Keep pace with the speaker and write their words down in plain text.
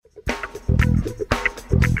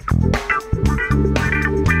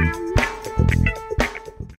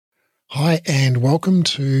welcome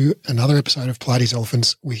to another episode of Pilates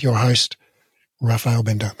Elephants with your host, Raphael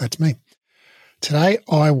Bender. That's me. Today,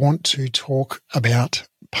 I want to talk about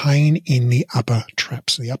pain in the upper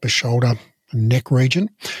traps, the upper shoulder and neck region,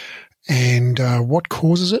 and what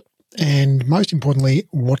causes it, and most importantly,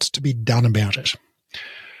 what's to be done about it.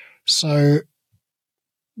 So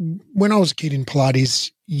when I was a kid in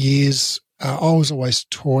Pilates years, I was always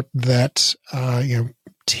taught that,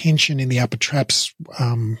 tension in the upper traps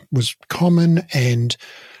was common, and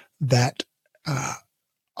that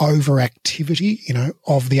overactivity,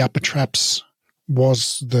 of the upper traps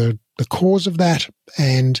was the cause of that,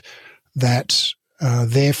 and that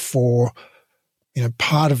therefore,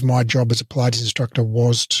 part of my job as a Pilates instructor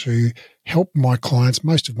was to help my clients,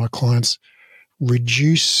 most of my clients,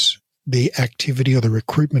 reduce the activity or the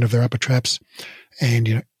recruitment of their upper traps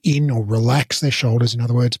and, relax their shoulders, in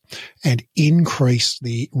other words, and increase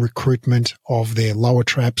the recruitment of their lower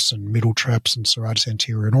traps and middle traps and serratus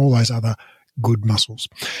anterior and all those other good muscles.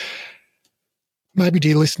 Maybe,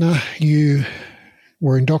 dear listener, you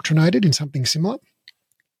were indoctrinated in something similar,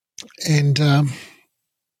 and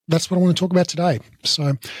that's what I want to talk about today.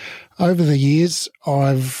 So over the years,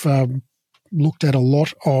 I've looked at a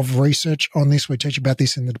lot of research on this. We teach about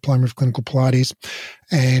this in the Diploma of Clinical Pilates,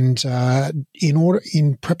 and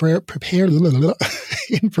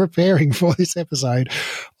in preparing for this episode,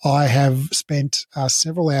 I have spent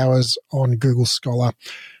several hours on Google Scholar,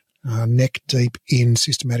 neck deep in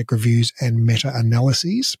systematic reviews and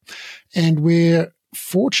meta-analyses, and we're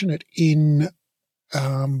fortunate in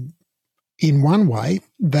one way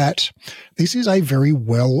that this is a very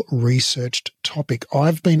well-researched topic.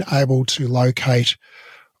 I've been able to locate,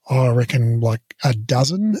 I reckon, like a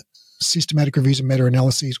dozen systematic reviews and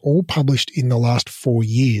meta-analyses, all published in the last 4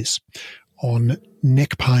 years, on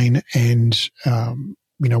neck pain and,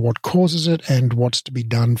 what causes it and what's to be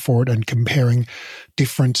done for it, and comparing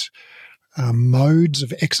different modes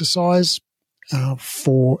of exercise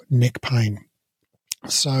for neck pain.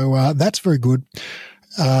 So that's very good.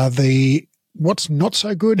 What's not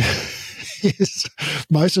so good is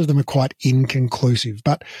most of them are quite inconclusive,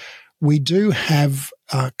 but we do have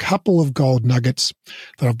a couple of gold nuggets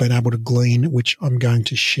that I've been able to glean, which I'm going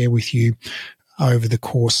to share with you over the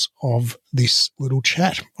course of this little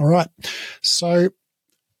chat. All right. So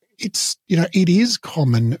it is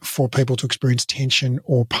common for people to experience tension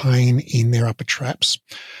or pain in their upper traps.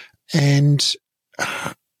 And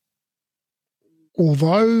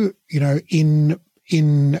although,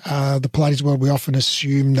 in the Pilates world, we often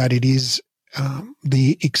assume that it is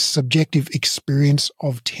the subjective experience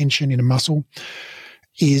of tension in a muscle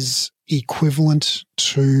is equivalent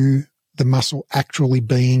to the muscle actually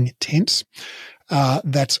being tense.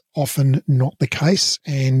 That's often not the case.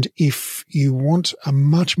 And if you want a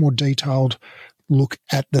much more detailed look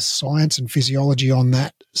at the science and physiology on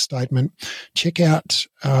that statement, check out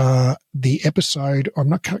the episode.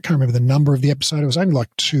 Can't remember the number of the episode. It was only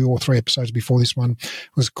like 2 or 3 episodes before this one.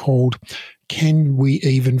 It was called "Can We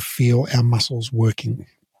Even Feel Our Muscles Working?"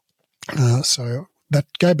 So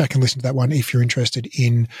go back and listen to that one if you're interested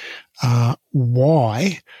in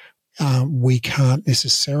why we can't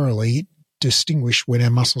necessarily distinguish when our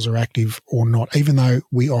muscles are active or not, even though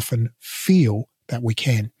we often feel that we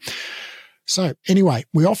can. So anyway,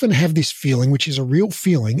 we often have this feeling, which is a real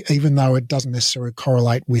feeling, even though it doesn't necessarily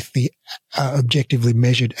correlate with the objectively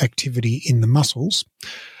measured activity in the muscles.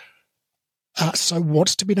 So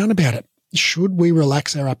what's to be done about it? Should we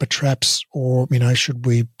relax our upper traps, or, should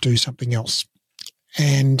we do something else?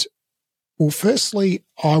 And, well, firstly,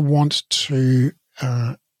 I want to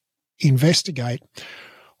investigate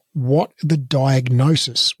what the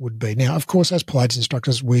diagnosis would be. Now, of course, as Pilates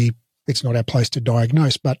instructors, it's not our place to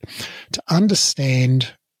diagnose, but to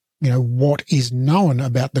understand, what is known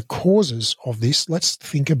about the causes of this, let's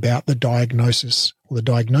think about the diagnosis, or the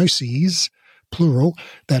diagnoses, plural,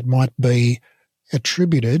 that might be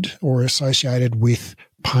attributed or associated with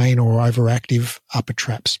pain or overactive upper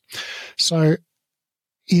traps. So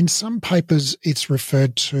in some papers, it's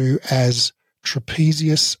referred to as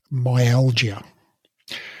trapezius myalgia,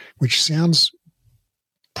 which sounds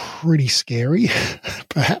pretty scary,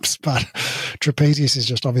 perhaps, but trapezius is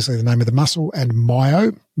just obviously the name of the muscle, and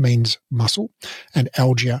myo means muscle, and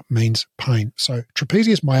algia means pain. So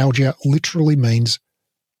trapezius myalgia literally means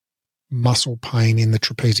muscle pain in the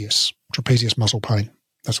trapezius muscle pain.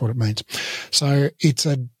 That's what it means. So it's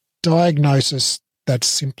a diagnosis that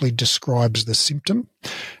simply describes the symptom.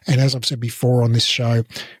 And as I've said before on this show,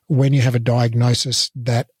 when you have a diagnosis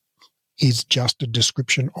that is just a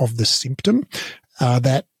description of the symptom,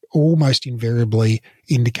 that almost invariably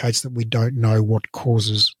indicates that we don't know what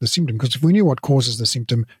causes the symptom. Because if we knew what causes the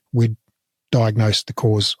symptom, we'd diagnose the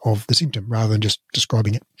cause of the symptom rather than just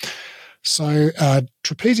describing it. So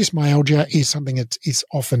trapezius myalgia is something that is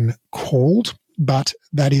often called, but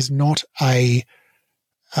that is not a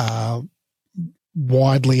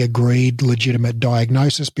widely agreed legitimate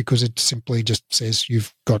diagnosis because it simply just says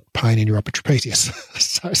you've got pain in your upper trapezius.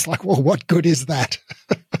 So it's like, well, what good is that?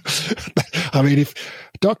 I mean, if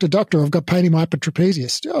doctor, I've got pain in my upper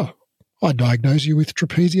trapezius. Oh, I diagnose you with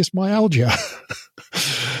trapezius myalgia.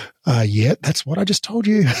 Yeah, that's what I just told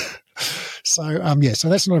you. So, so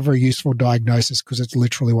that's not a very useful diagnosis because it's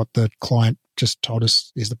literally what the client just told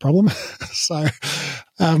us is the problem. So,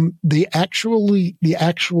 the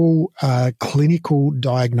actual clinical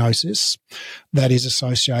diagnosis that is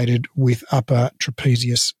associated with upper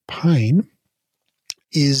trapezius pain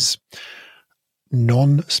is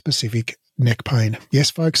non-specific neck pain. Yes,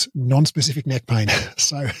 folks, non-specific neck pain.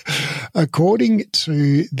 So according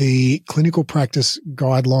to the clinical practice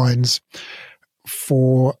guidelines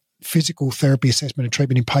for physical therapy assessment and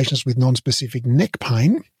treatment in patients with non-specific neck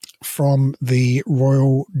pain from the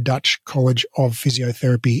Royal Dutch College of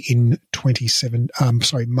Physiotherapy in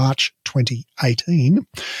March 2018,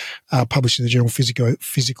 published in the journal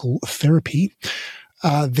Physical Therapy,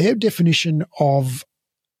 their definition of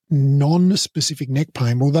non-specific neck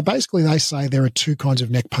pain, well, they say there are two kinds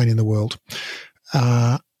of neck pain in the world.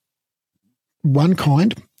 One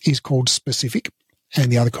kind is called specific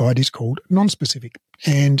and the other kind is called non-specific.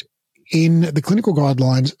 And in the clinical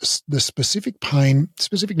guidelines, the specific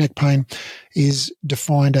neck pain is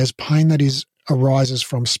defined as pain that arises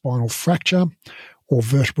from spinal fracture or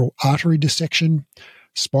vertebral artery dissection,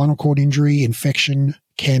 spinal cord injury, infection,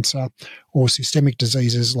 cancer, or systemic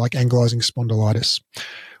diseases like ankylosing spondylitis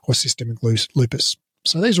or systemic lupus.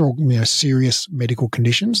 So these are all serious medical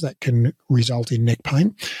conditions that can result in neck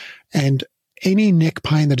pain, and any neck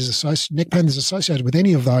pain that is associated with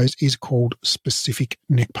any of those is called specific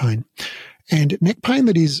neck pain. And neck pain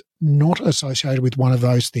that is not associated with one of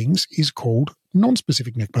those things is called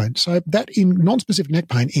non-specific neck pain. So that in non-specific neck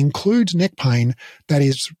pain includes neck pain that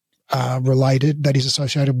is that is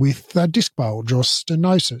associated with disc bulge or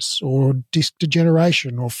stenosis or disc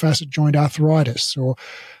degeneration or facet joint arthritis or,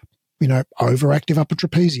 overactive upper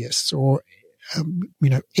trapezius or,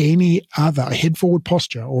 any other head forward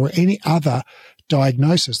posture or any other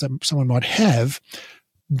diagnosis that someone might have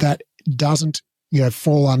that doesn't,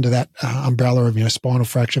 fall under that umbrella of, spinal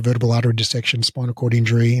fracture, vertebral artery dissection, spinal cord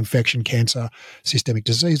injury, infection, cancer, systemic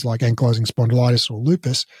disease like ankylosing spondylitis or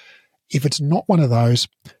lupus. If it's not one of those,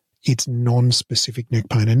 it's non-specific neck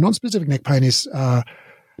pain. And non-specific neck pain is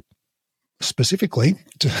specifically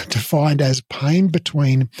defined as pain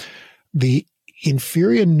between the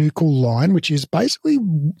inferior nuchal line, which is basically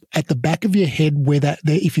at the back of your head where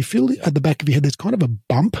if you feel at the back of your head, there's kind of a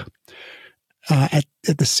bump at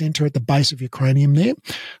the center, at the base of your cranium there.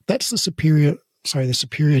 That's the superior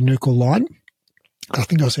nuchal line. I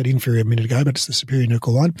think I said inferior a minute ago, but it's the superior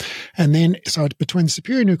nuchal line. And then, so it's between the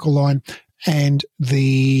superior nuchal line and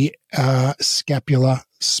the scapular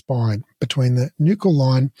spine, between the nuchal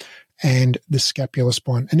line and the scapular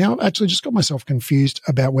spine. And now I've actually just got myself confused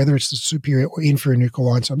about whether it's the superior or inferior nuchal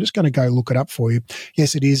line. So I'm just going to go look it up for you.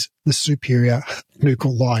 Yes, it is the superior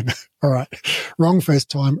nuchal line. All right. Wrong first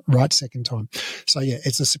time, right second time. So yeah,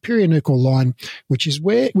 it's the superior nuchal line, which is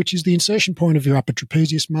the insertion point of your upper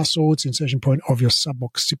trapezius muscle. It's the insertion point of your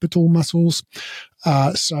suboccipital muscles.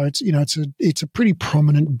 So it's a pretty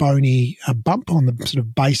prominent bony bump on the sort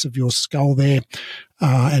of base of your skull there.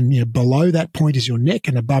 And below that point is your neck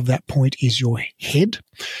and above that point is your head.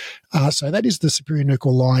 So that is the superior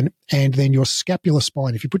nuchal line. And then your scapular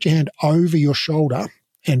spine. If you put your hand over your shoulder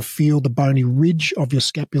and feel the bony ridge of your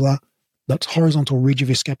scapula, that horizontal ridge of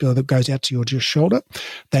your scapula that goes out to your shoulder,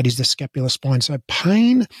 that is the scapular spine. So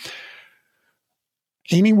pain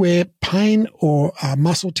or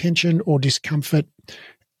muscle tension or discomfort,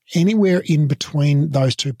 anywhere in between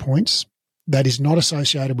those 2 points that is not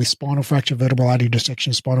associated with spinal fracture, vertebral artery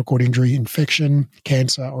dissection, spinal cord injury, infection,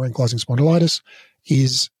 cancer, or ankylosing spondylitis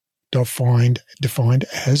is defined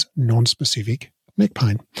as non-specific neck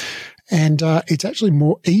pain. And it's actually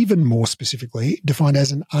even more specifically defined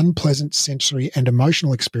as an unpleasant sensory and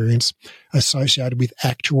emotional experience associated with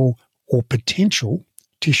actual or potential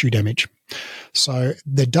tissue damage. So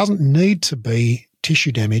there doesn't need to be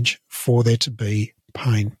tissue damage for there to be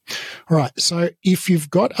pain. All right. So if you've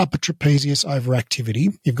got upper trapezius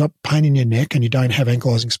overactivity, you've got pain in your neck and you don't have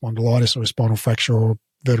ankylosing spondylitis or a spinal fracture or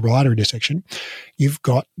vertebral artery dissection, you've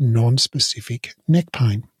got non-specific neck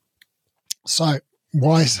pain. So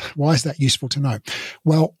why is that useful to know?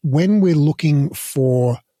 Well, when we're looking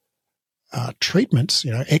for treatments,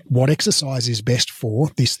 what exercise is best for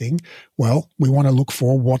this thing? Well, we want to look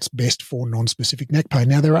for what's best for non-specific neck pain.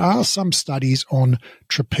 Now, there are some studies on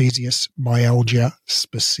trapezius myalgia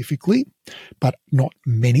specifically, but not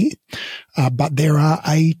many. But there are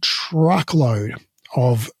a truckload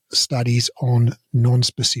of studies on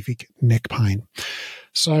non-specific neck pain.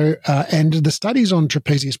 So, and the studies on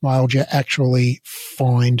trapezius myalgia actually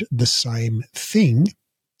find the same thing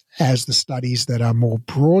as the studies that are more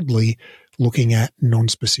broadly looking at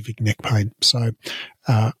non-specific neck pain. So,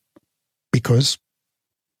 because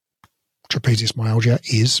trapezius myalgia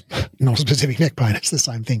is non-specific neck pain, it's the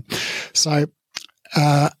same thing. So,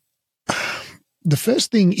 the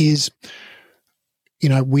first thing is,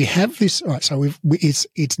 we have this. Right, so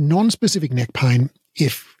it's non-specific neck pain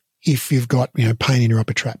if you've got pain in your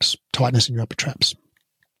upper traps, tightness in your upper traps.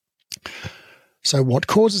 So, what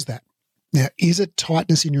causes that? Now, is it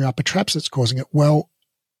tightness in your upper traps that's causing it? Well,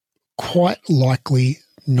 quite likely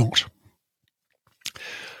not.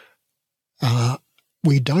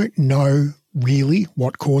 We don't know really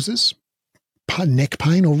what causes neck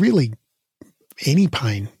pain, or really any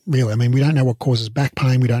pain, really. I mean, we don't know what causes back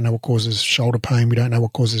pain. We don't know what causes shoulder pain. We don't know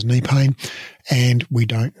what causes knee pain. And we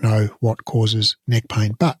don't know what causes neck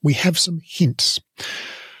pain. But we have some hints.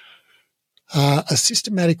 A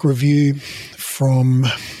systematic review from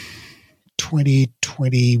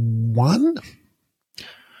 2020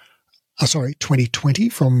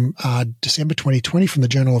 from December 2020 from the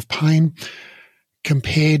Journal of Pain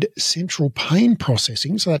compared central pain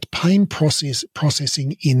processing, so that's pain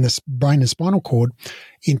processing in the brain and spinal cord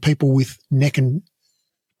in people with neck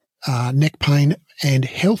pain and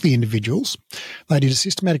healthy individuals. They did a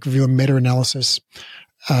systematic review and meta-analysis.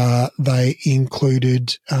 They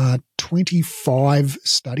included 25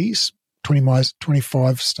 studies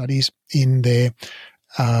in their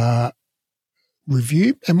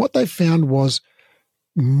review. And what they found was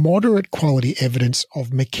moderate quality evidence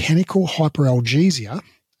of mechanical hyperalgesia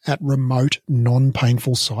at remote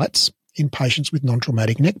non-painful sites in patients with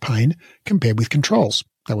non-traumatic neck pain compared with controls.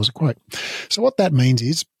 That was a quote. So what that means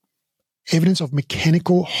is evidence of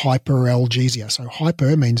mechanical hyperalgesia. So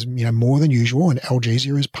hyper means, more than usual, and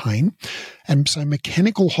algesia is pain. And so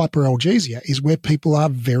mechanical hyperalgesia is where people are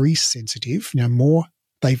very sensitive,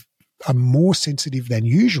 they are more sensitive than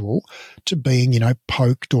usual to being,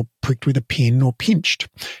 poked or pricked with a pin or pinched.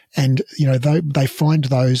 And, they find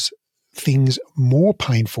those things more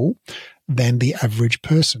painful than the average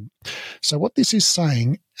person. So what this is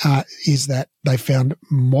saying is that they found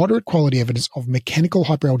moderate quality evidence of mechanical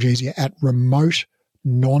hyperalgesia at remote,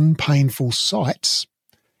 non-painful sites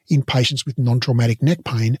in patients with non-traumatic neck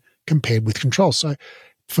pain compared with control. So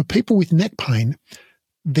for people with neck pain,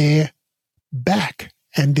 their back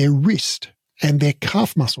and their wrist and their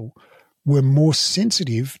calf muscle were more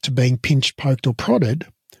sensitive to being pinched, poked, or prodded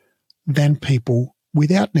than people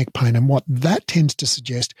without neck pain. And what that tends to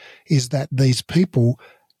suggest is that these people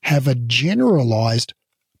have a generalized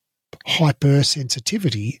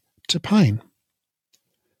hypersensitivity to pain.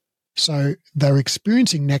 So they're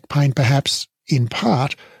experiencing neck pain perhaps in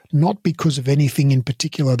part not because of anything in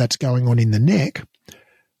particular that's going on in the neck,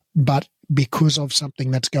 but because of something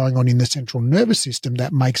that's going on in the central nervous system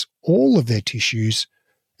that makes all of their tissues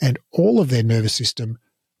and all of their nervous system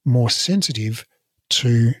more sensitive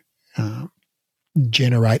to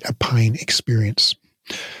generate a pain experience.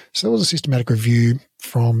 So that was a systematic review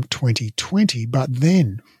from 2020, but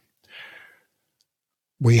then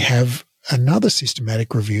we have another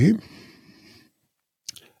systematic review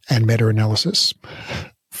and meta-analysis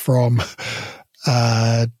from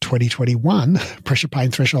 2021, pressure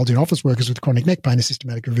pain thresholds in office workers with chronic neck pain, a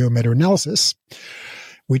systematic review and meta-analysis,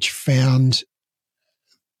 which found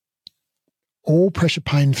all pressure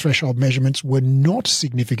pain threshold measurements were not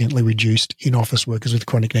significantly reduced in office workers with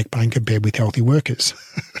chronic neck pain compared with healthy workers.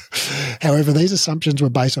 However, these assumptions were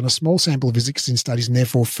based on a small sample of existing studies, and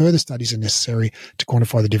therefore further studies are necessary to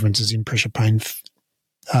quantify the differences in pressure pain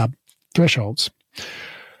thresholds.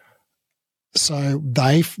 So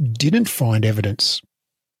they didn't find evidence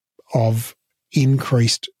of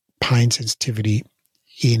increased pain sensitivity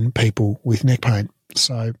in people with neck pain.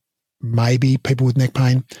 So maybe people with neck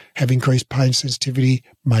pain have increased pain sensitivity.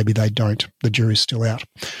 Maybe they don't. The jury's still out.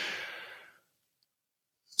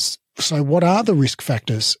 So what are the risk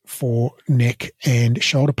factors for neck and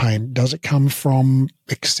shoulder pain? Does it come from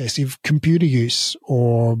excessive computer use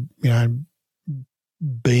or,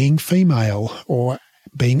 being female or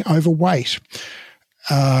being overweight?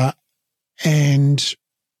 And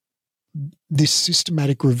this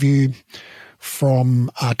systematic review from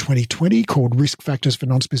 2020 called Risk Factors for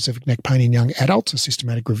Non-Specific Neck Pain in Young Adults, a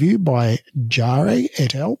systematic review by Jare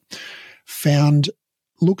et al.,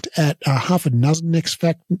 looked at half a dozen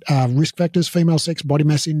risk factors: female sex, body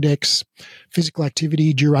mass index, physical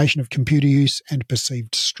activity, duration of computer use, and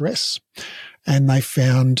perceived stress. And they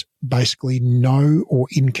found basically no or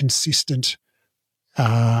inconsistent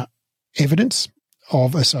evidence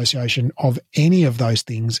of association of any of those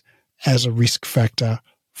things as a risk factor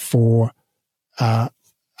for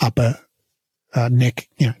upper neck,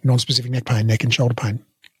 non-specific neck pain, neck and shoulder pain.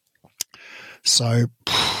 So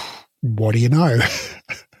what do you know?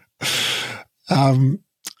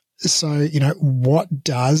 So, what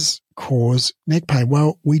does cause neck pain?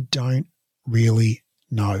 Well, we don't really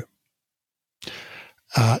know.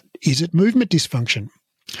 Is it movement dysfunction?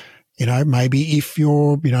 Maybe if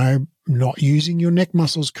you're, not using your neck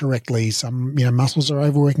muscles correctly, some, muscles are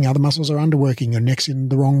overworking, other muscles are underworking, your neck's in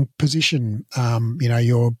the wrong position.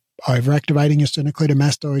 You're overactivating your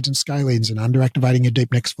sternocleidomastoids and scalenes and underactivating your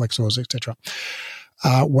deep neck flexors, etc.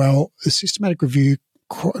 Well, a systematic review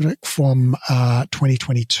from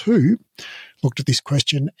 2022 looked at this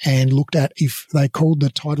question and looked at, if they called the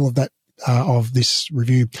title of that of this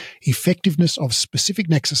review, Effectiveness of Specific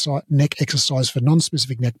Neck Exercise for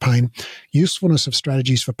Non-Specific Neck Pain, Usefulness of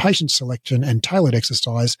Strategies for Patient Selection and Tailored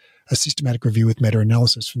Exercise, a systematic review with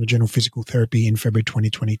meta-analysis from the Journal of Physical Therapy in February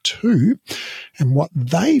 2022. And what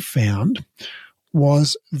they found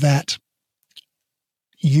was that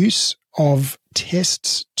use of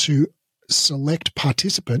tests to select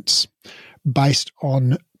participants based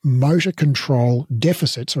on motor control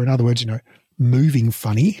deficits, or in other words, moving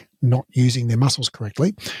funny, not using their muscles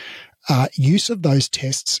correctly, use of those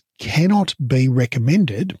tests cannot be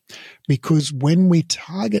recommended, because when we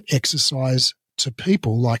target exercise to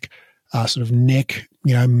people like sort of neck,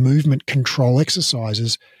 movement control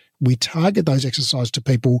exercises, we target those exercises to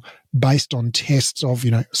people based on tests of,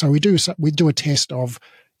 so we do a test of,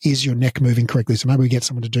 is your neck moving correctly? So maybe we get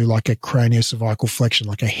someone to do like a craniocervical flexion,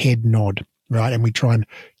 like a head nod, right? And we try and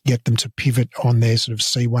get them to pivot on their sort of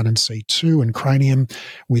C1 and C2 and cranium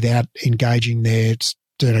without engaging their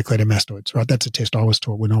sternocleidomastoids, right? That's a test I was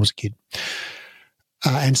taught when I was a kid.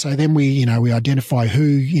 And so then we identify who,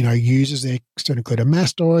 uses their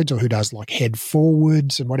sternocleidomastoids or who does like head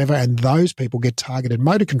forwards and whatever. And those people get targeted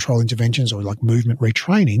motor control interventions or like movement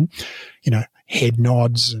retraining, head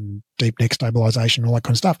nods and deep neck stabilization, all that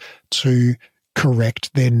kind of stuff to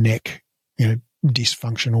correct their neck,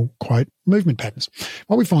 dysfunctional, quote, movement patterns.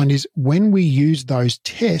 What we find is when we use those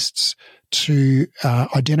tests to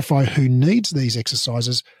identify who needs these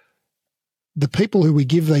exercises, the people who we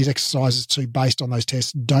give these exercises to based on those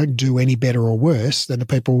tests don't do any better or worse than the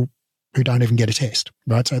people who don't even get a test,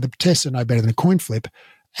 right? So the tests are no better than a coin flip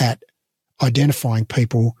at identifying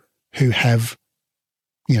people who have,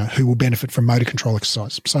 who will benefit from motor control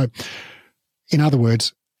exercise. So in other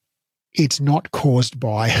words, it's not caused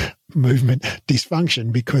by movement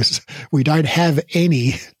dysfunction because we don't have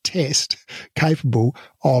any test capable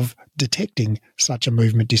of detecting such a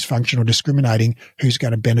movement dysfunction or discriminating who's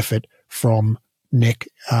going to benefit from neck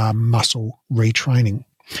muscle retraining.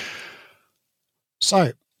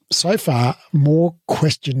 So far, more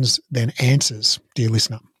questions than answers, dear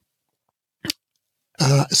listener.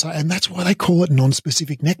 And that's why they call it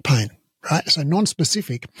non-specific neck pain, right? So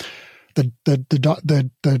non-specific,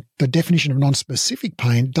 the definition of non-specific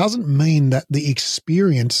pain doesn't mean that the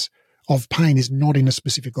experience of pain is not in a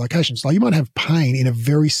specific location. So you might have pain in a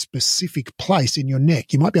very specific place in your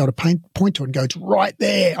neck. You might be able to point to it and go, it's right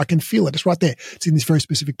there. I can feel it. It's right there. It's in this very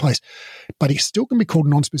specific place. But it still can be called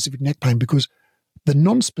non-specific neck pain because the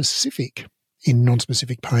non-specific in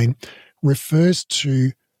non-specific pain refers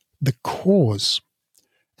to the cause.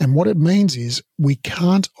 And what it means is we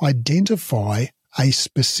can't identify a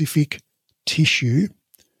specific tissue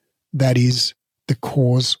that is the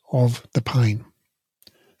cause of the pain.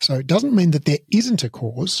 So it doesn't mean that there isn't a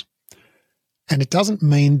cause, and it doesn't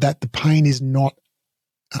mean that the pain is not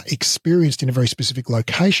experienced in a very specific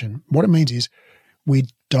location. What it means is we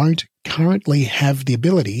don't currently have the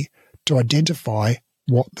ability to identify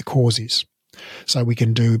what the cause is. So we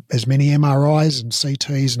can do as many MRIs and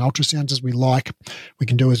CTs and ultrasounds as we like. We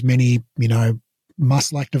can do as many,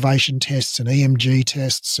 muscle activation tests and EMG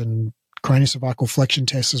tests and craniocervical flexion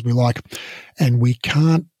tests as we like. And we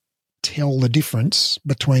can't tell the difference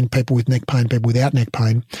between people with neck pain and people without neck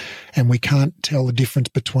pain. And we can't tell the difference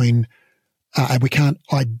between,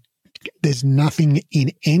 there's nothing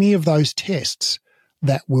in any of those tests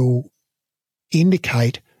that will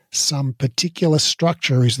indicate some particular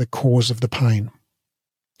structure is the cause of the pain.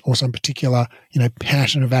 or some particular,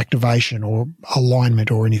 pattern of activation or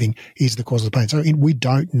alignment or anything is the cause of the pain. So we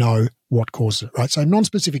don't know what causes it, right? So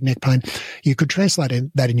non-specific neck pain, you could translate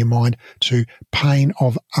that in your mind to pain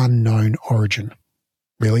of unknown origin.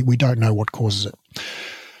 Really, we don't know what causes it.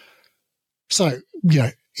 So,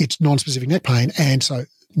 it's non-specific neck pain, and so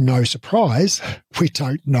no surprise, we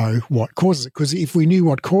don't know what causes it, because if we knew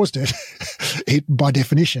what caused it, by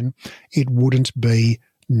definition, it wouldn't be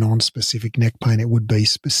non-specific neck pain. It would be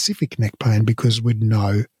specific neck pain because we'd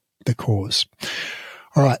know the cause.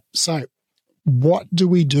 All right, so what do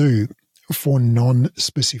we do for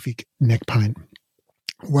non-specific neck pain?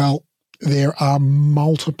 Well, there are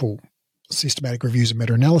multiple systematic reviews and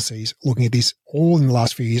meta-analyses looking at this all in the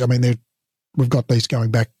last few years. I mean, we've got these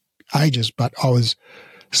going back ages, but I was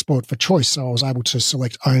spoiled for choice, so I was able to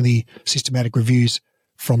select only systematic reviews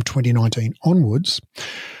from 2019 onwards.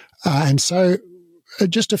 And so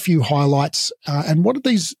just a few highlights. And what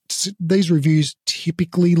these reviews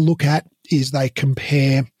typically look at is they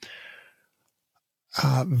compare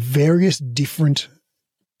various different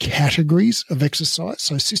categories of exercise.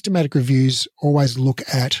 So systematic reviews always look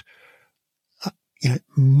at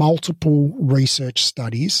multiple research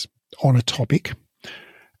studies on a topic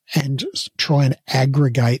and try and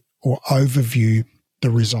aggregate or overview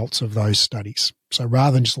the results of those studies. So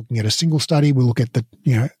rather than just looking at a single study, we'll look at the,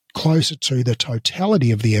 closer to the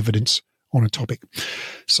totality of the evidence on a topic.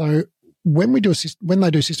 So when they do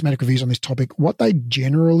systematic reviews on this topic, what they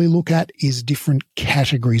generally look at is different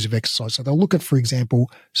categories of exercise. So they'll look at, for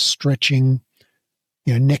example, stretching,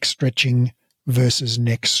 neck stretching versus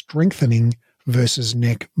neck strengthening versus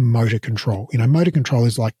neck motor control. Motor control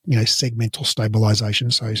is like, segmental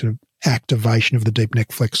stabilization. So sort of activation of the deep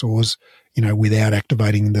neck flexors, without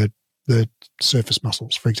activating the surface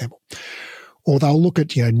muscles, for example. Or they'll look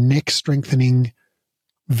at, neck strengthening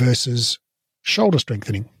versus shoulder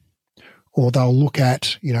strengthening. Or they'll look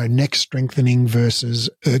at, neck strengthening versus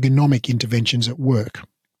ergonomic interventions at work.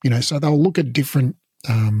 So they'll look at different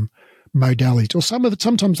modalities. Or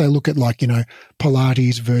sometimes they look at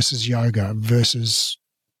Pilates versus yoga versus,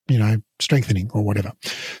 strengthening or whatever.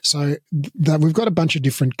 So we've got a bunch of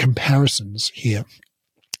different comparisons here.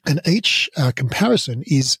 And each comparison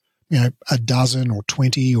is, a dozen or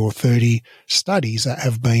 20 or 30 studies that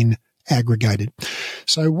have been aggregated.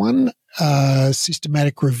 So one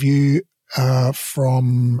systematic review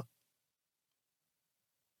from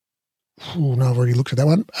no, I've already looked at that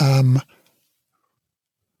one.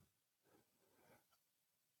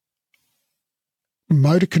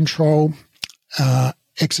 Motor control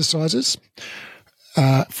exercises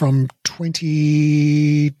from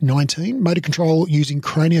 2019, motor control using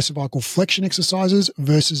craniocervical flexion exercises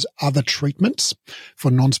versus other treatments for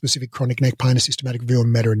non-specific chronic neck pain, a systematic review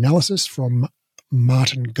and meta-analysis from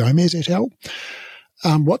Martin Gomez et al.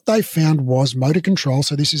 What they found was motor control,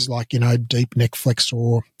 so this is deep neck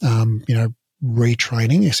flexor,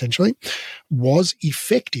 retraining essentially, was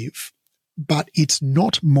effective, but it's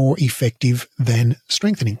not more effective than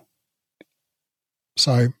strengthening.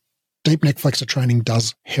 So deep neck flexor training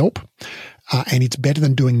does help, and it's better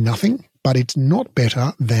than doing nothing, but it's not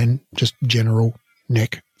better than just general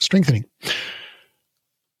neck strengthening.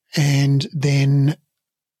 And then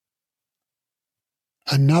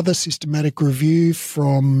another systematic review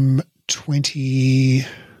from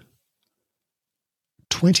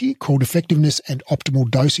 2020 called Effectiveness and Optimal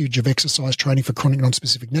Dosage of Exercise Training for Chronic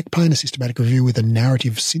Non-Specific Neck Pain, a systematic review with a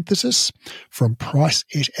narrative synthesis from Price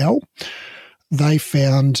et al. They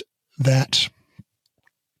found that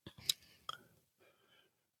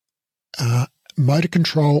motor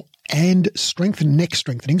control and neck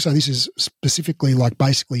strengthening, so this is specifically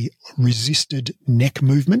basically resisted neck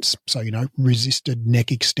movements, so resisted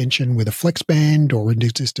neck extension with a flex band or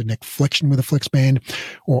resisted neck flexion with a flex band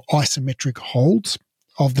or isometric holds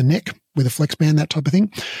of the neck with a flex band, that type of thing.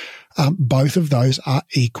 Both of those are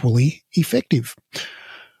equally effective.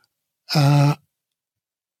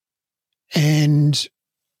 And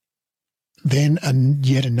then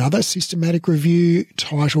yet another systematic review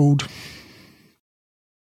titled,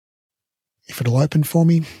 if it'll open for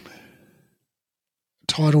me,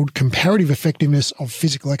 titled Comparative Effectiveness of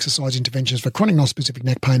Physical Exercise Interventions for Chronic Non-Specific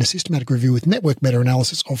Neck Pain, a systematic review with network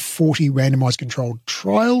meta-analysis of 40 randomized controlled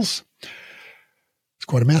trials. It's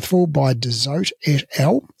quite a mouthful, by Dezote et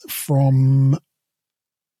al. From,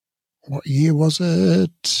 what year was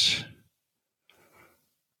it?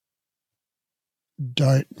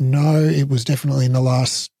 Don't know. It was definitely in the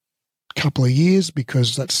last couple of years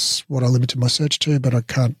because that's what I limited my search to, but I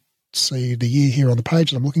can't see the year here on the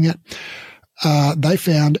page that I'm looking at. They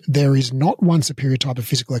found there is not one superior type of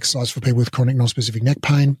physical exercise for people with chronic non-specific neck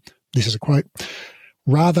pain. This is a quote.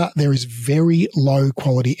 Rather, there is very low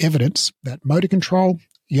quality evidence that motor control,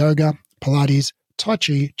 yoga, Pilates, Tai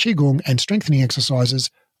Chi, Qigong, and strengthening exercises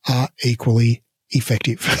are equally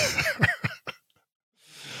effective.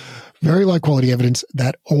 Very low quality evidence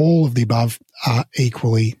that all of the above are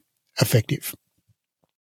equally effective.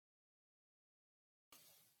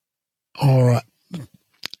 All right.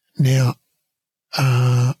 Now,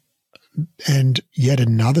 and yet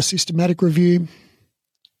another systematic review.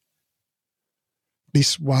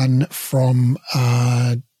 This one from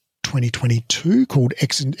 2022 called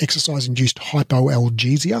Exercise-Induced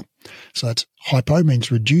Hypoalgesia. So that's hypo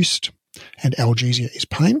means reduced and algesia is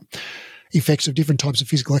pain. Effects of different types of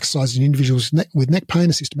physical exercise in individuals with neck pain,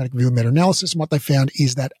 a systematic review and meta-analysis. And what they found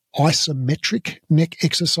is that isometric neck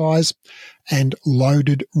exercise and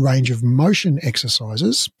loaded range of motion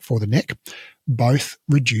exercises for the neck both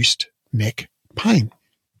reduced neck pain.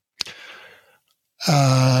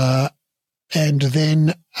 And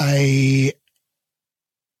then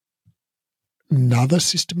another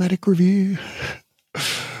systematic review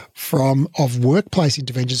of workplace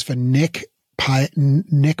interventions for neck pain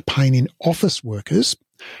in office workers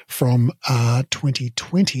from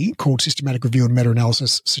 2020 called Systematic Review and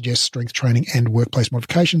Meta-Analysis Suggests Strength Training and Workplace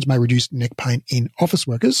Modifications May Reduce Neck Pain in Office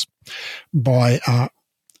Workers by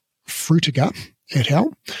Frutiger et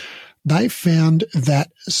al. They found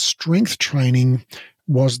that strength training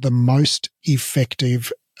was the most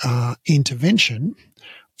effective intervention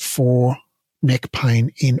for neck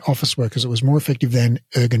pain in office workers. It was more effective than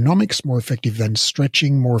ergonomics, more effective than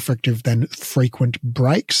stretching, more effective than frequent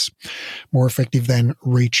breaks, more effective than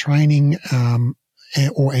retraining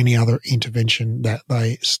or any other intervention that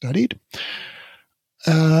they studied.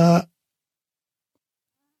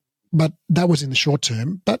 But that was in the short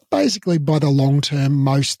term. But basically by the long term,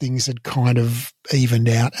 most things had kind of evened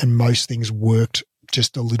out and most things worked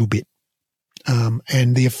just a little bit.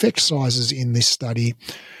 And the effect sizes in this study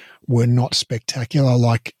were not spectacular,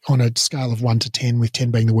 like on a scale of 1 to 10, with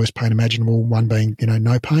 10 being the worst pain imaginable, 1 being,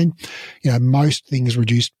 no pain. Most things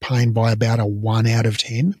reduced pain by about a 1 out of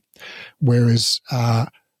 10, whereas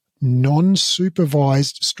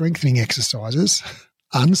non-supervised strengthening exercises,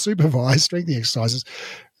 unsupervised strengthening exercises,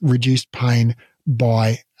 reduced pain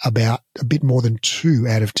by about a bit more than 2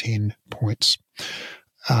 out of 10 points.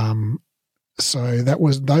 So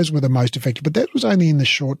those were the most effective, but that was only in the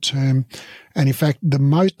short term. And in fact, the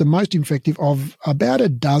most effective of about a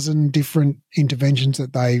dozen different interventions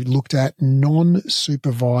that they looked at,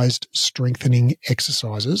 non-supervised strengthening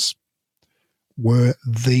exercises were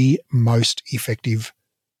the most effective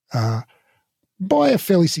by a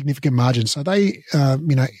fairly significant margin. So they,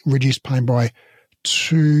 reduced pain by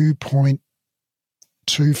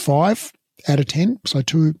 2.25 out of 10, so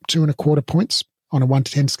 2.25 points on a 1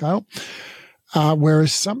 to 10 scale.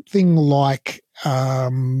 Whereas something like,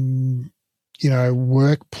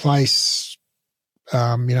 workplace,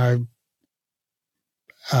 ergonomic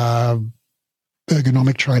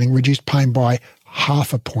training reduced pain by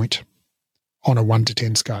 0.5 point on a 1 to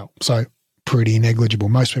 10 scale. So pretty negligible.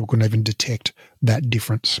 Most people couldn't even detect that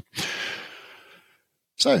difference.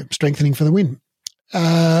 So strengthening for the win.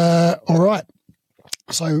 All right.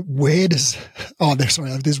 So there's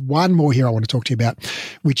one more here I want to talk to you about,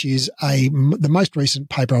 which is the most recent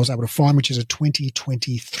paper I was able to find, which is a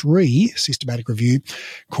 2023 systematic review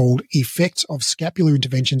called Effects of Scapular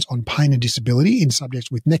Interventions on Pain and Disability in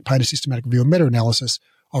Subjects with Neck Pain, a Systematic Review and Meta-Analysis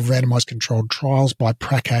of Randomized Controlled Trials by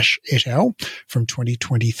Prakash et al. From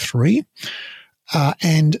 2023.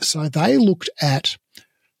 And so they looked at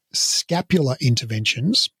scapular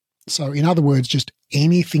interventions. So in other words, just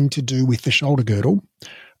anything to do with the shoulder girdle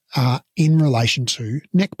in relation to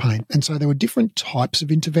neck pain. And so there were different types of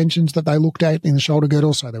interventions that they looked at in the shoulder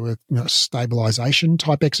girdle. So there were stabilization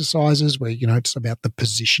type exercises where, it's about the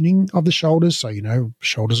positioning of the shoulders. So,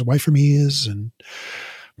 shoulders away from ears and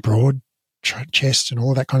broad chest and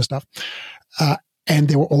all of that kind of stuff. And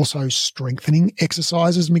there were also strengthening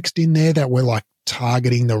exercises mixed in there that were like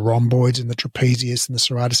targeting the rhomboids and the trapezius and the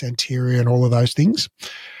serratus anterior and all of those things.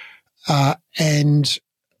 And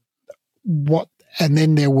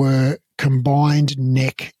then there were combined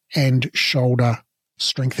neck and shoulder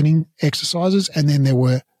strengthening exercises, and then there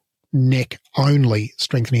were neck only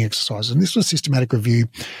strengthening exercises. And this was a systematic review,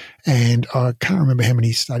 and I can't remember how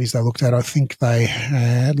many studies they looked at. I think they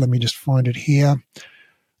had, let me just find it here.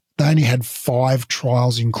 They only had 5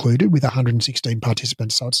 trials included with 116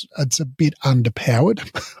 participants. So it's a bit underpowered,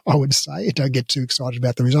 I would say. Don't get too excited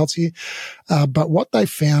about the results here. But what they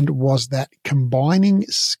found was that combining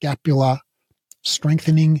scapular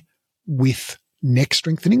strengthening with neck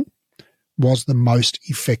strengthening was the most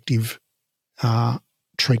effective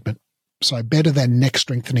treatment So better than neck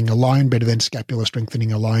strengthening alone, better than scapular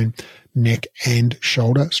strengthening alone, neck and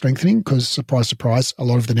shoulder strengthening, because surprise, surprise, a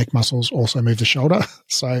lot of the neck muscles also move the shoulder.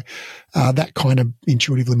 So that kind of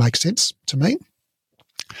intuitively makes sense to me.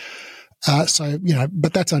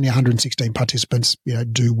 But that's only 116 participants,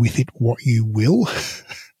 do with it what you will.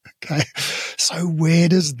 Okay. So where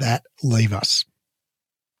does that leave us?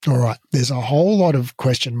 All right. There's a whole lot of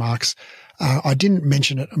question marks. I didn't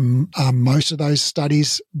mention it, most of those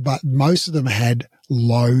studies, but most of them had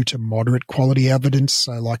low to moderate quality evidence,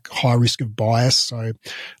 so like high risk of bias. So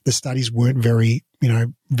the studies weren't very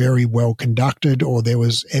well conducted, or there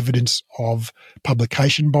was evidence of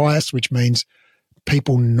publication bias, which means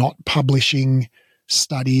people not publishing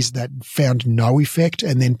studies that found no effect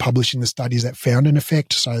and then publishing the studies that found an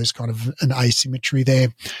effect. So there's kind of an asymmetry there.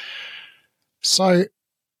 So,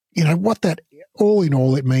 what that all in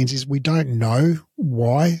all it means is we don't know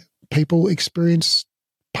why people experience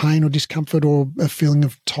pain or discomfort or a feeling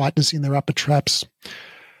of tightness in their upper traps.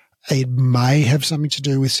 It may have something to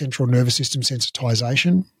do with central nervous system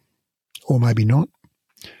sensitization, or maybe not.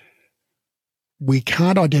 We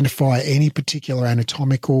can't identify any particular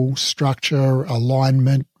anatomical structure,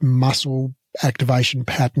 alignment, muscle activation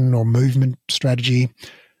pattern or movement strategy,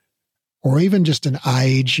 or even just an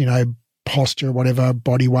age, posture, whatever,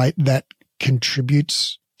 body weight that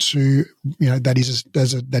contributes to,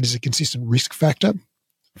 that is a consistent risk factor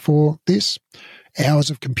for this. Hours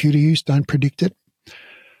of computer use don't predict it.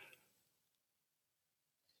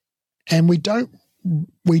 And we don't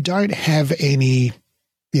have any,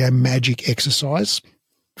 magic exercise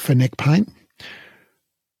for neck pain.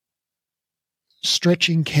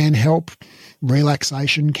 Stretching can help.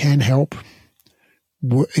 Relaxation can help.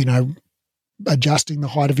 Adjusting the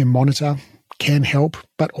height of your monitor can help,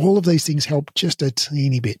 but all of these things help just a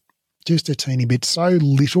teeny bit, so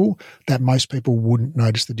little that most people wouldn't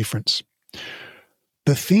notice the difference.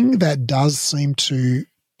 The thing that does seem to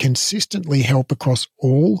consistently help across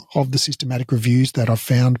all of the systematic reviews that I've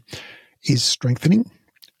found is strengthening.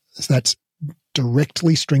 So that's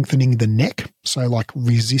directly strengthening the neck, so like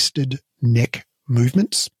resisted neck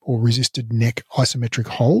movements or resisted neck isometric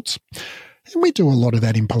holds. And we do a lot of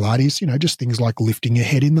that in Pilates, just things like lifting your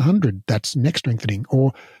head in the 100, that's neck strengthening,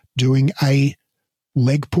 or doing a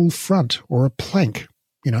leg pull front or a plank,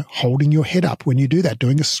 holding your head up when you do that,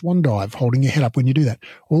 doing a swan dive, holding your head up when you do that.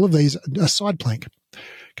 All of these, a side plank.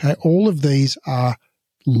 Okay, all of these are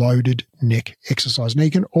loaded neck exercise. Now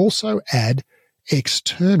you can also add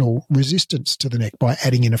external resistance to the neck by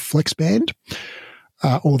adding in a flex band.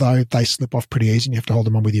 Although they slip off pretty easy and you have to hold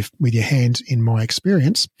them on with your hands in my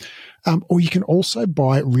experience. Or you can also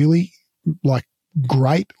buy really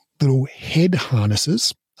great little head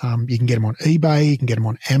harnesses. You can get them on eBay, you can get them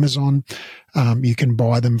on Amazon. You can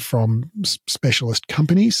buy them from specialist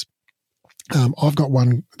companies. I've got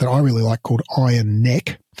one that I really like called Iron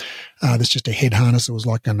Neck. That's just a head harness. It was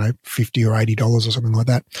like, $50 or $80 or something like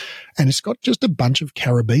that. And it's got just a bunch of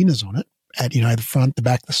carabiners on it at, the front, the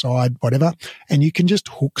back, the side, whatever. And you can just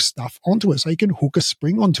hook stuff onto it. So you can hook a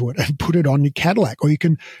spring onto it and put it on your Cadillac, or you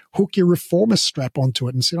can hook your reformer strap onto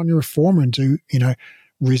it and sit on your reformer and do,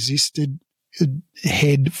 resisted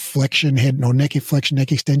head flexion, neck flexion,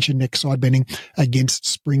 neck extension, neck side bending against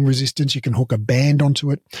spring resistance. You can hook a band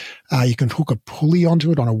onto it. You can hook a pulley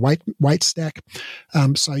onto it on a weight stack.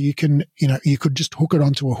 So you can, you could just hook it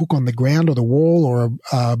onto a hook on the ground or the wall, or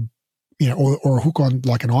or a hook on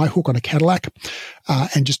like an eye hook on a Cadillac,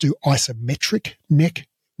 and just do isometric neck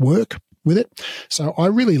work with it. So I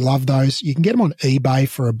really love those. You can get them on eBay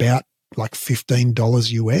for about like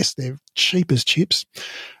 $15 US. They're cheap as chips.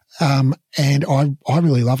 And I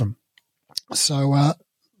really love them. So,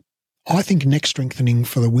 I think neck strengthening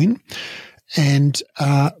for the win. And,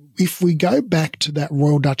 if we go back to that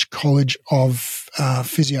Royal Dutch College of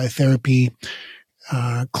Physiotherapy,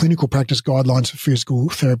 clinical practice guidelines for physical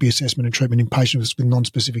therapy assessment and treatment in patients with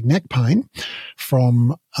non-specific neck pain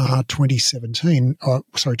from 2018,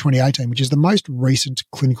 which is the most recent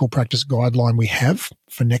clinical practice guideline we have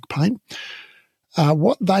for neck pain.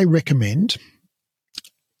 What they recommend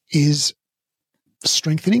is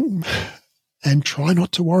strengthening and try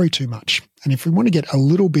not to worry too much. And if we want to get a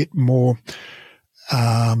little bit more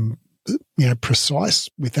precise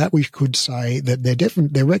with that, we could say that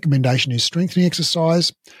their recommendation is strengthening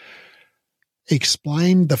exercise,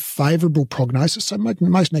 explain the favourable prognosis. So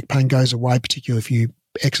most neck pain goes away, particularly if you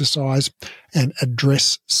exercise, and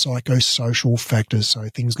address psychosocial factors. So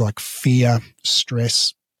things like fear,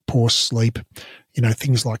 stress, poor sleep,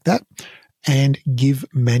 things like that, and give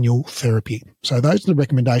manual therapy. So those are the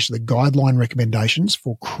recommendations, the guideline recommendations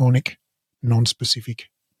for chronic non-specific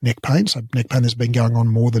neck pain, so neck pain that's been going on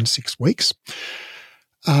more than 6 weeks.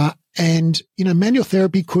 And, manual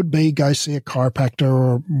therapy could be go see a chiropractor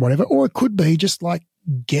or whatever, or it could be just like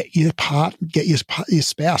get your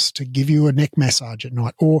spouse to give you a neck massage at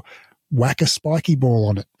night, or whack a spiky ball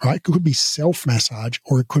on it, right? It could be self-massage,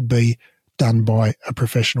 or it could be done by a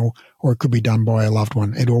professional, or it could be done by a loved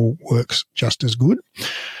one. It all works just as good.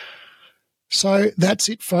 So that's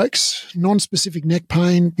it, folks. Non-specific neck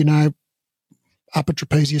pain, upper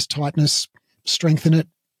trapezius tightness, strengthen it.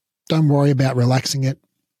 Don't worry about relaxing it.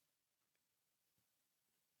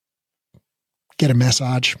 Get a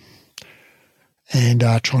massage and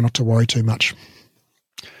try not to worry too much.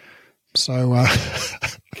 So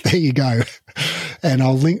there you go. And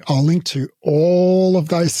I'll link to all of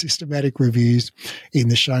those systematic reviews in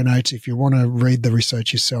the show notes. If you want to read the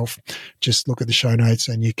research yourself, just look at the show notes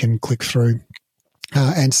and you can click through.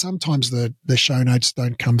 And sometimes the show notes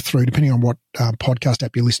don't come through, depending on what podcast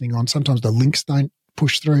app you're listening on. Sometimes the links don't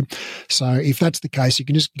push through. So if that's the case, you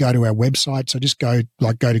can just go to our website. So just go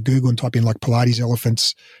to Google and type in like Pilates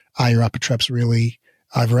elephants, are your upper traps really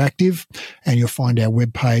overactive? And you'll find our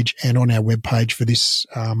webpage. And on our webpage for this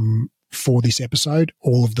episode,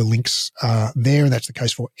 all of the links are there. And that's the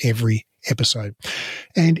case for every episode.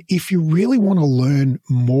 And if you really want to learn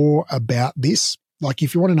more about this, like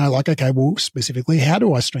if you want to know, like, okay, well, specifically, how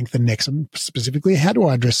do I strengthen necks? And specifically, how do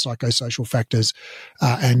I address psychosocial factors?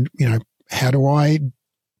 And, how do I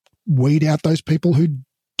weed out those people who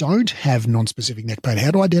don't have non-specific neck pain? How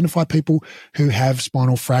do I identify people who have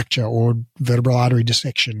spinal fracture or vertebral artery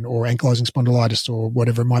dissection or ankylosing spondylitis or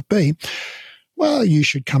whatever it might be? Well, you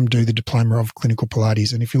should come do the Diploma of Clinical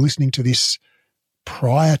Pilates. And if you're listening to this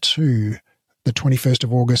prior to the 21st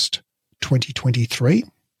of August, 2023,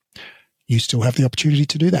 you still have the opportunity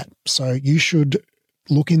to do that. So you should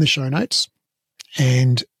look in the show notes.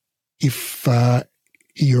 And if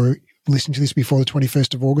you're listening to this before the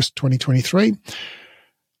 21st of August, 2023,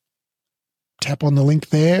 tap on the link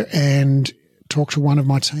there and talk to one of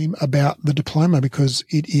my team about the diploma, because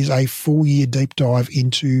it is a full year deep dive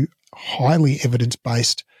into highly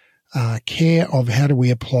evidence-based care of how do we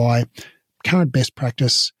apply current best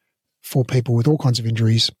practice for people with all kinds of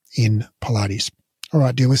injuries in Pilates. All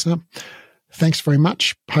right, dear listener, thanks very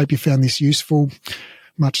much. Hope you found this useful.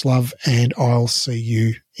 Much love, and I'll see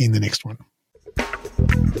you in the next one.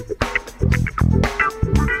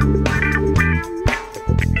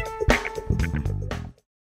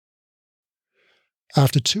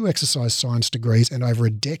 After 2 exercise science degrees and over a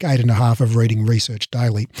decade and a half of reading research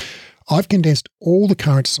daily, I've condensed all the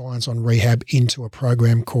current science on rehab into a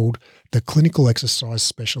program called the Clinical Exercise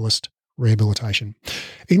Specialist Rehabilitation.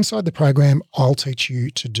 Inside the program, I'll teach you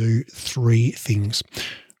to do 3 things.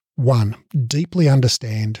 1, deeply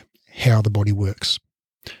understand how the body works.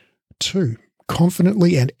 2,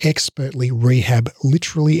 confidently and expertly rehab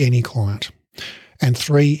literally any client. And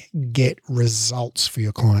 3, get results for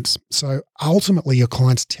your clients. So ultimately your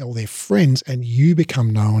clients tell their friends and you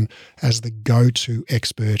become known as the go-to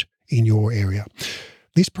expert in your area.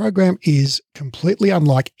 This program is completely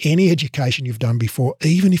unlike any education you've done before,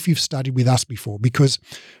 even if you've studied with us before, because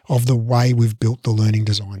of the way we've built the learning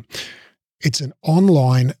design. It's an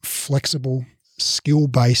online, flexible,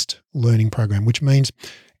 skill-based learning program, which means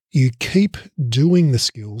you keep doing the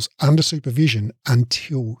skills under supervision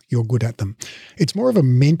until you're good at them. It's more of a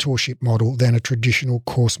mentorship model than a traditional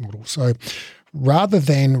course model. So rather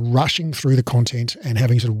than rushing through the content and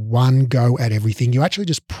having sort of one go at everything, you actually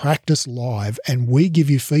just practice live and we give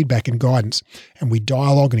you feedback and guidance and we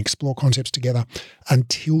dialogue and explore concepts together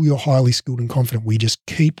until you're highly skilled and confident. We just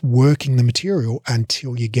keep working the material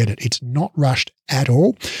until you get it. It's not rushed at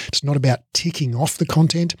all. It's not about ticking off the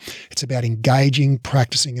content. It's about engaging,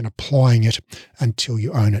 practicing, and applying it until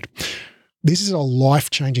you own it. This is a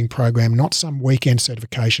life-changing program, not some weekend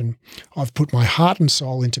certification. I've put my heart and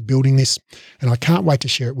soul into building this, and I can't wait to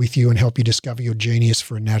share it with you and help you discover your genius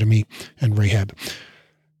for anatomy and rehab.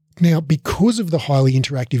 Now, because of the highly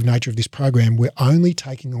interactive nature of this program, we're only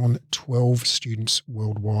taking on 12 students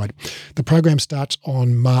worldwide. The program starts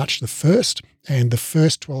on March the 1st, and the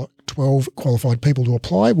first 12 qualified people to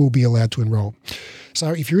apply will be allowed to enroll.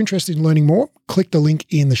 So if you're interested in learning more, click the link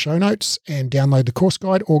in the show notes and download the course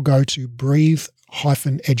guide, or go to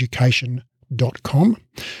breathe-education.com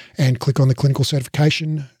and click on the clinical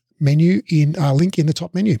certification menu link in the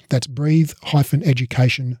top menu. That's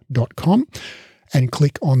breathe-education.com and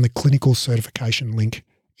click on the clinical certification link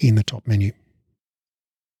in the top menu.